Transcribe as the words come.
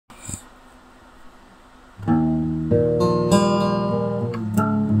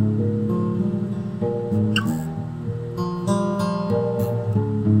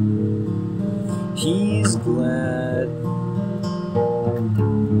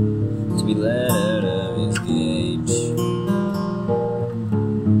be let out of his cage.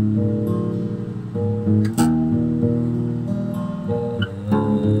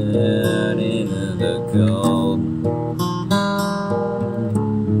 Out into the cold.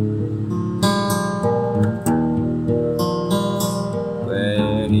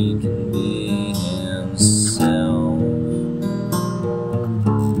 Where he can be himself.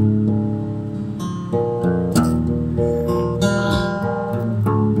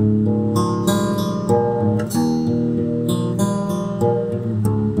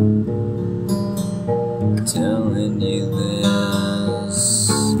 Telling you this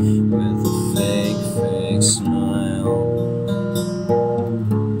with a fake smile.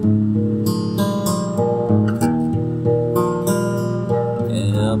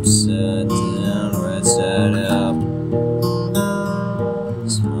 And upside down, right side up.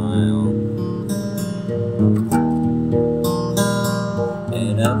 Smile.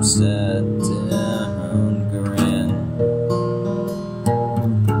 And upside down, grin.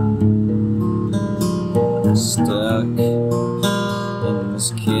 Stuck in this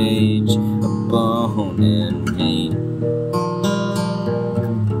cage of bone and meat.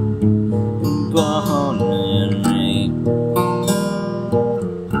 Bone and meat.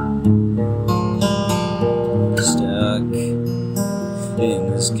 Stuck in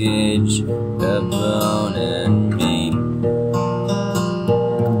this cage of bone and meat.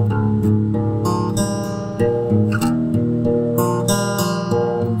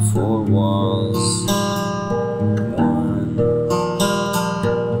 Four walls.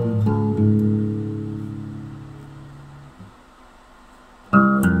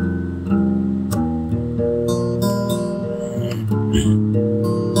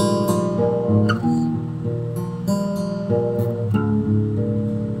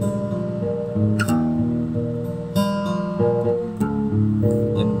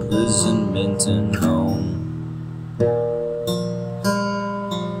 Imprisonment and home.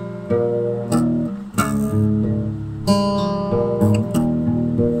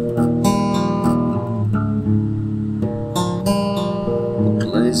 The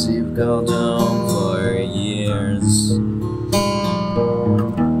place you've called home for years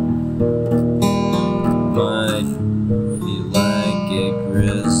might feel like a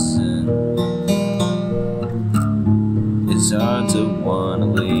prison. It's hard to wanna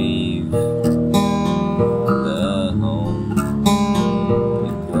leave the home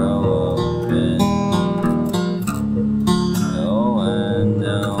you grow up in. Oh, I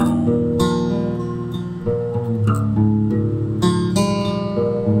know.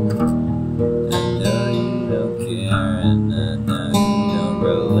 I know you don't care, and I know you don't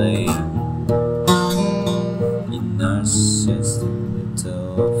relate. You narcissistic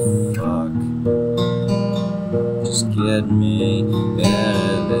little fuck. Just get me out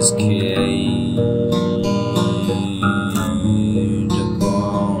of this cage.